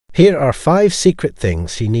Here are 5 secret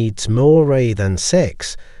things he needs more than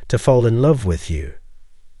sex to fall in love with you.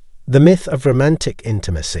 The myth of romantic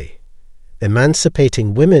intimacy.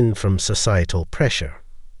 Emancipating women from societal pressure.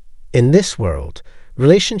 In this world,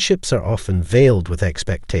 relationships are often veiled with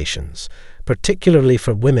expectations, particularly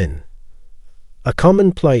for women. A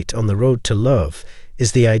common plight on the road to love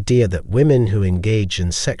is the idea that women who engage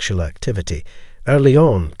in sexual activity early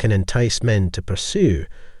on can entice men to pursue,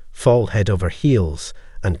 fall head over heels,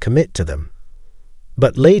 and commit to them.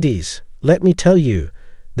 But ladies, let me tell you,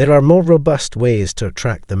 there are more robust ways to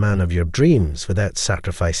attract the man of your dreams without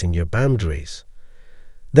sacrificing your boundaries.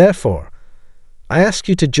 Therefore, I ask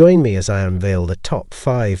you to join me as I unveil the top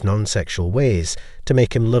 5 non-sexual ways to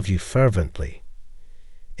make him love you fervently.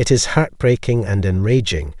 It is heartbreaking and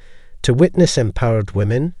enraging to witness empowered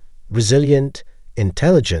women, resilient,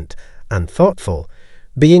 intelligent, and thoughtful,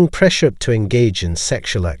 being pressured to engage in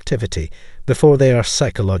sexual activity before they are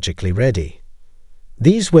psychologically ready.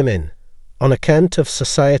 These women, on account of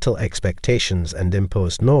societal expectations and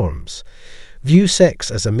imposed norms, view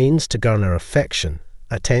sex as a means to garner affection,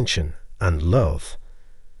 attention, and love.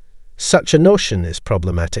 Such a notion is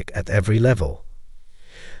problematic at every level.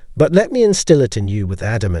 But let me instill it in you with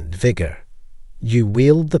adamant vigour. You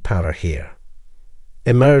wield the power here.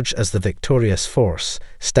 Emerge as the victorious force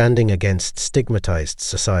standing against stigmatized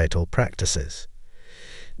societal practices.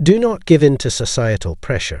 Do not give in to societal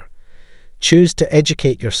pressure. Choose to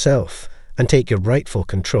educate yourself and take your rightful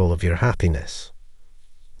control of your happiness.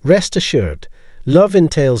 Rest assured, love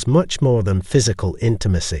entails much more than physical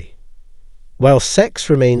intimacy. While sex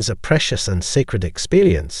remains a precious and sacred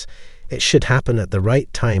experience, it should happen at the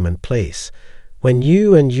right time and place, when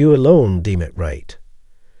you and you alone deem it right.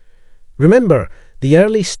 Remember, the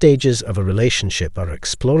early stages of a relationship are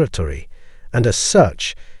exploratory, and as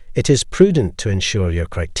such, it is prudent to ensure your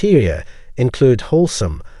criteria include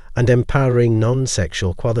wholesome and empowering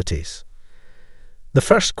non-sexual qualities. The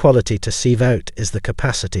first quality to sieve out is the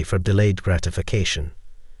capacity for delayed gratification.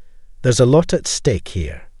 There's a lot at stake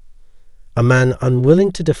here. A man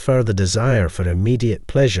unwilling to defer the desire for immediate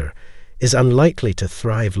pleasure is unlikely to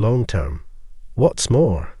thrive long-term. What's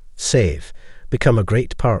more, save, become a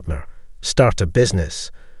great partner, start a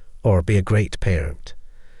business, or be a great parent.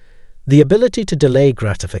 The ability to delay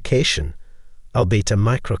gratification, albeit a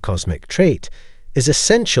microcosmic trait, is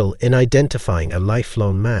essential in identifying a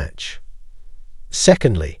lifelong match.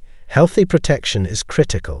 Secondly, healthy protection is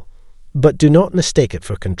critical, but do not mistake it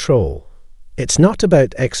for control. It's not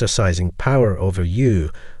about exercising power over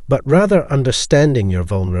you, but rather understanding your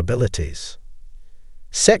vulnerabilities.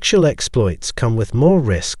 Sexual exploits come with more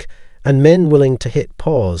risk, and men willing to hit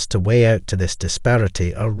pause to weigh out to this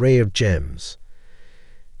disparity are rare gems.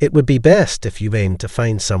 It would be best if you aim to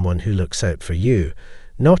find someone who looks out for you,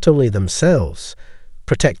 not only themselves,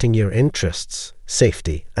 protecting your interests,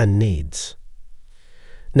 safety, and needs.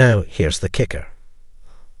 Now, here's the kicker.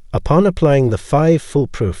 Upon applying the 5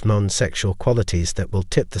 foolproof non-sexual qualities that will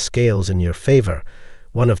tip the scales in your favour,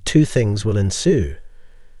 one of 2 things will ensue.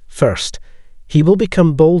 First, he will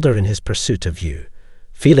become bolder in his pursuit of you,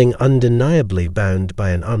 feeling undeniably bound by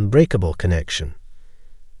an unbreakable connection.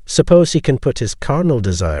 Suppose he can put his carnal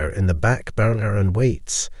desire in the back burner and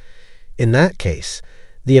waits. In that case,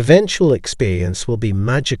 the eventual experience will be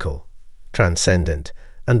magical, transcendent,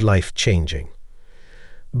 and life-changing.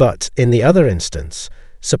 But in the other instance,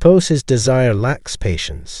 suppose his desire lacks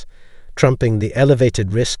patience, trumping the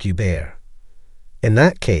elevated risk you bear. In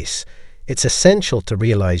that case, it's essential to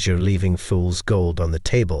realize you're leaving fool's gold on the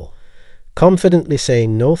table, confidently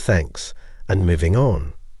saying no thanks and moving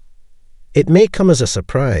on. It may come as a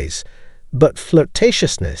surprise, but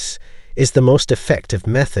flirtatiousness is the most effective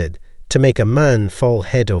method to make a man fall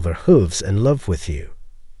head over hooves in love with you.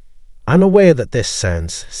 I'm aware that this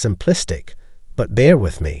sounds simplistic, but bear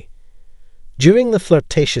with me. During the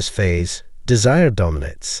flirtatious phase, desire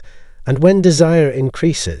dominates, and when desire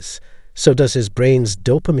increases, so does his brain's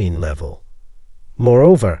dopamine level.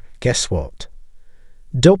 Moreover, guess what?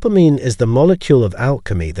 Dopamine is the molecule of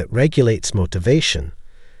alchemy that regulates motivation.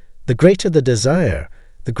 The greater the desire,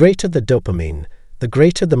 the greater the dopamine, the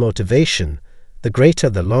greater the motivation, the greater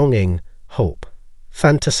the longing, hope,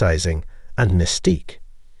 fantasizing, and mystique.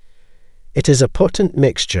 It is a potent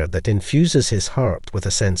mixture that infuses his heart with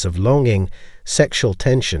a sense of longing, sexual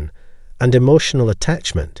tension, and emotional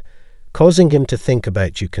attachment, causing him to think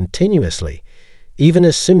about you continuously, even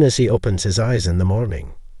as soon as he opens his eyes in the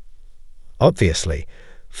morning. Obviously,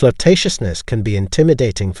 flirtatiousness can be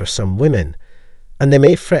intimidating for some women, and they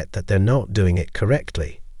may fret that they're not doing it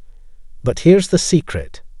correctly. But here's the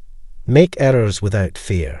secret. Make errors without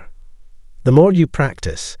fear. The more you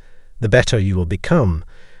practice, the better you will become,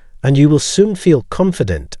 and you will soon feel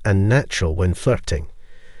confident and natural when flirting.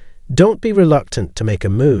 Don't be reluctant to make a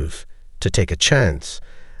move, to take a chance,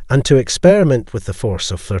 and to experiment with the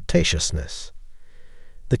force of flirtatiousness.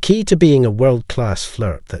 The key to being a world-class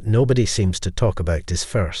flirt that nobody seems to talk about is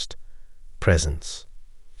first, presence.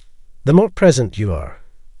 The more present you are,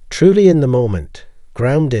 truly in the moment,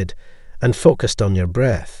 grounded, and focused on your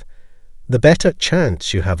breath, the better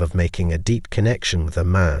chance you have of making a deep connection with a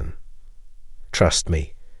man. Trust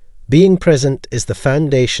me, being present is the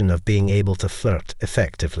foundation of being able to flirt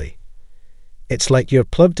effectively. It's like you're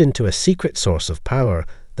plugged into a secret source of power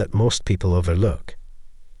that most people overlook.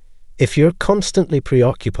 If you're constantly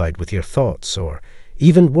preoccupied with your thoughts, or,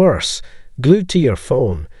 even worse, glued to your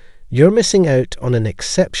phone, you're missing out on an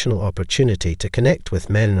exceptional opportunity to connect with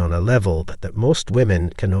men on a level that most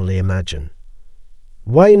women can only imagine.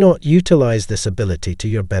 Why not utilize this ability to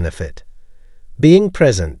your benefit? Being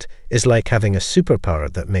present is like having a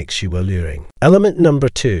superpower that makes you alluring. Element number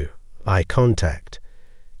 2, eye contact.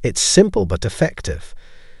 It's simple but effective.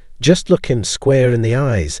 Just look him square in the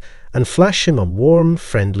eyes and flash him a warm,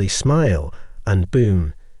 friendly smile, and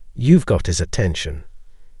boom, you've got his attention.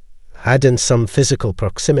 Add in some physical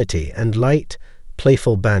proximity and light,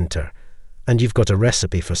 playful banter, and you've got a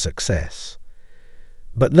recipe for success.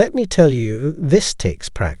 But let me tell you, this takes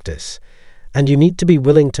practice, and you need to be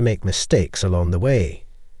willing to make mistakes along the way.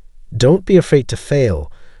 Don't be afraid to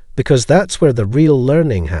fail, because that's where the real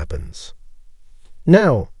learning happens.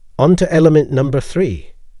 Now, on to element number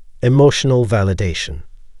 3, emotional validation.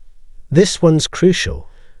 This one's crucial,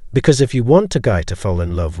 because if you want a guy to fall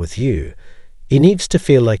in love with you, he needs to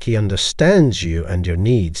feel like he understands you and your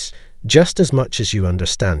needs just as much as you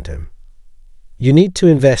understand him. You need to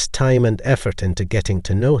invest time and effort into getting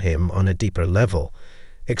to know him on a deeper level,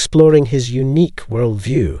 exploring his unique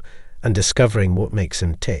worldview and discovering what makes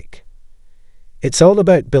him tick. It's all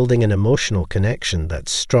about building an emotional connection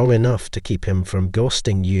that's strong enough to keep him from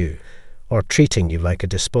ghosting you or treating you like a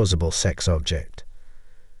disposable sex object.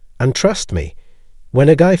 And trust me, when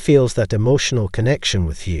a guy feels that emotional connection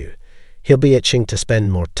with you, he'll be itching to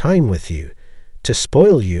spend more time with you, to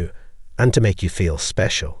spoil you, and to make you feel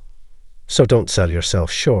special. So don't sell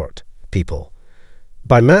yourself short, people.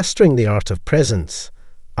 By mastering the art of presence,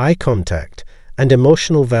 eye contact, and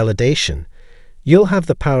emotional validation, you'll have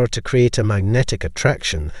the power to create a magnetic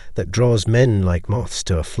attraction that draws men like moths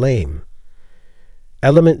to a flame.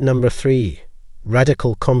 Element number 3,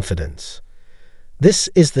 radical confidence. This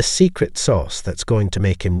is the secret sauce that's going to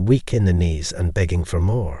make him weak in the knees and begging for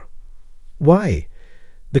more. Why?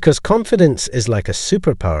 Because confidence is like a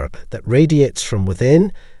superpower that radiates from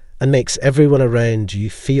within and makes everyone around you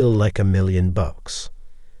feel like $1,000,000.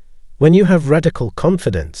 When you have radical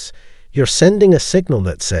confidence, you're sending a signal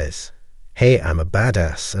that says, "Hey, I'm a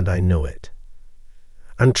badass and I know it."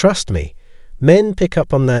 And trust me, men pick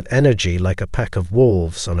up on that energy like a pack of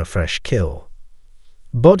wolves on a fresh kill.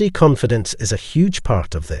 Body confidence is a huge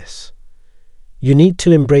part of this. You need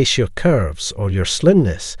to embrace your curves or your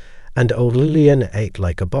slimness and alienate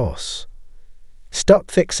like a boss. Stop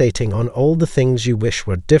fixating on all the things you wish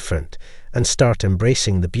were different and start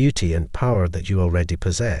embracing the beauty and power that you already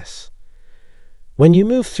possess. When you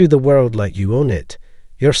move through the world like you own it,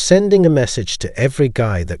 you're sending a message to every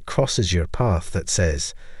guy that crosses your path that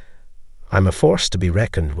says, "I'm a force to be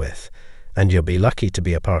reckoned with, and you'll be lucky to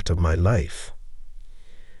be a part of my life."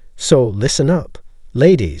 So listen up,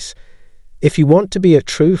 ladies. If you want to be a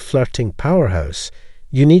true flirting powerhouse,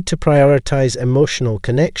 you need to prioritize emotional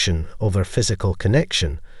connection over physical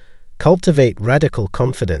connection, cultivate radical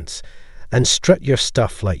confidence, and strut your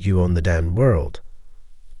stuff like you own the damn world.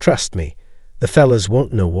 Trust me, the fellas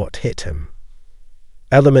won't know what hit him.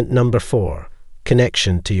 Element number 4,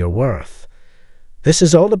 connection to your worth. This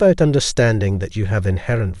is all about understanding that you have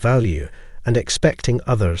inherent value and expecting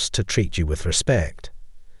others to treat you with respect.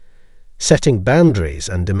 Setting boundaries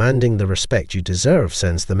and demanding the respect you deserve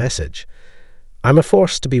sends the message, "I'm a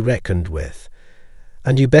force to be reckoned with,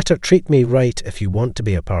 and you better treat me right if you want to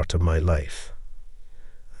be a part of my life."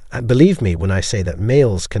 And believe me when I say that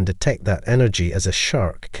males can detect that energy as a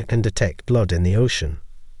shark can detect blood in the ocean.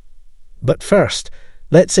 But first,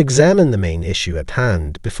 let's examine the main issue at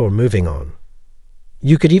hand before moving on.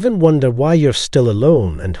 You could even wonder why you're still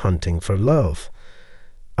alone and hunting for love.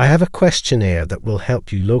 I have a questionnaire that will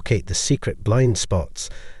help you locate the secret blind spots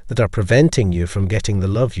that are preventing you from getting the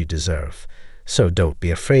love you deserve. So don't be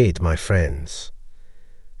afraid, my friends.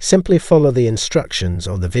 Simply follow the instructions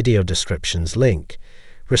on the video description's link,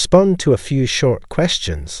 respond to a few short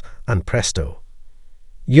questions, and presto.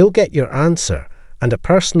 You'll get your answer and a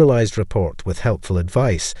personalized report with helpful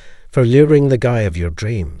advice for luring the guy of your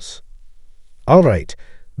dreams. All right,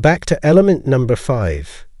 Back to element number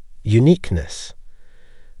 5, uniqueness.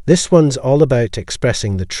 This one's all about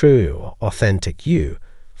expressing the true, authentic you,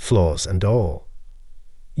 flaws and all.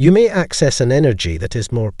 You may access an energy that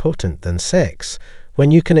is more potent than sex when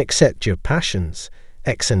you can accept your passions,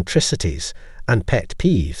 eccentricities, and pet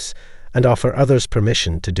peeves, and offer others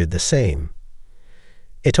permission to do the same.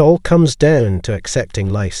 It all comes down to accepting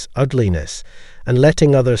life's ugliness and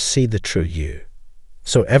letting others see the true you.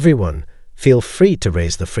 So everyone, feel free to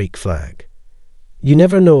raise the freak flag. You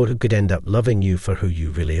never know who could end up loving you for who you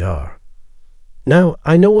really are. Now,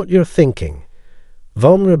 I know what you're thinking.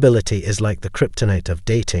 Vulnerability is like the kryptonite of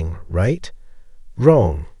dating, right?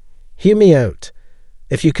 Wrong. Hear me out.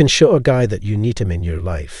 If you can show a guy that you need him in your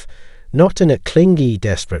life, not in a clingy,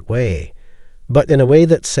 desperate way, but in a way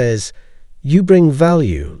that says, you bring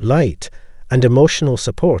value, light, and emotional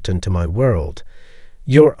support into my world,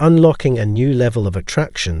 you're unlocking a new level of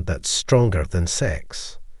attraction that's stronger than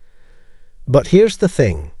sex. But here's the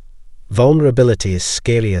thing. Vulnerability is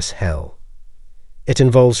scary as hell. It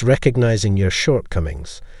involves recognizing your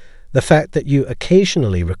shortcomings, the fact that you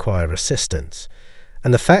occasionally require assistance,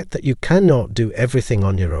 and the fact that you cannot do everything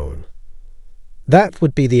on your own. That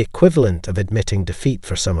would be the equivalent of admitting defeat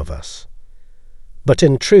for some of us. But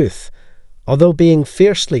in truth, although being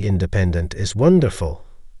fiercely independent is wonderful,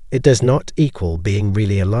 it does not equal being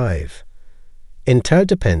really alive.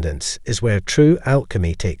 Interdependence is where true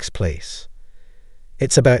alchemy takes place.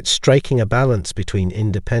 It's about striking a balance between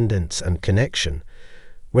independence and connection,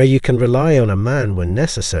 where you can rely on a man when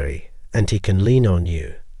necessary, and he can lean on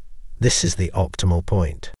you. This is the optimal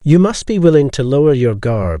point. You must be willing to lower your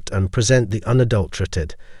guard and present the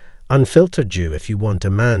unadulterated, unfiltered you if you want a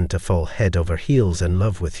man to fall head over heels in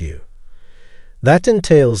love with you. That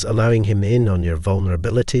entails allowing him in on your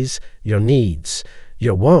vulnerabilities, your needs,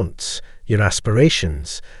 your wants, your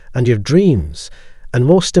aspirations, and your dreams, and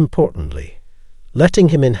most importantly, letting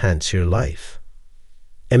him enhance your life.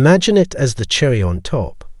 Imagine it as the cherry on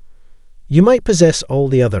top. You might possess all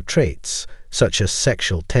the other traits, such as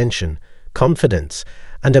sexual tension, confidence,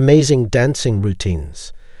 and amazing dancing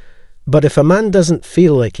routines. But if a man doesn't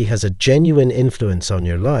feel like he has a genuine influence on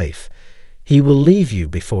your life, he will leave you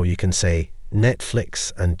before you can say,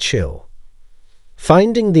 Netflix and chill.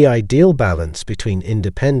 Finding the ideal balance between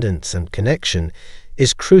independence and connection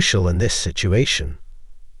is crucial in this situation.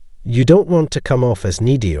 You don't want to come off as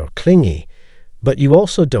needy or clingy, but you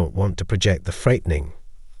also don't want to project the frightening,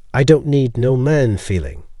 I don't need no man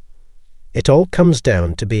feeling. It all comes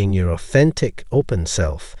down to being your authentic, open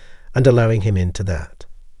self and allowing him into that.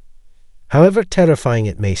 However terrifying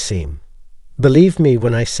it may seem, believe me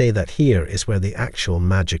when I say that here is where the actual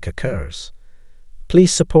magic occurs.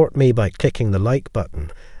 Please support me by clicking the like button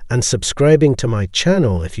and subscribing to my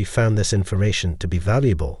channel if you found this information to be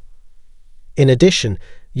valuable. In addition,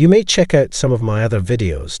 you may check out some of my other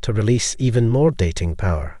videos to release even more dating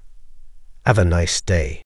power. Have a nice day.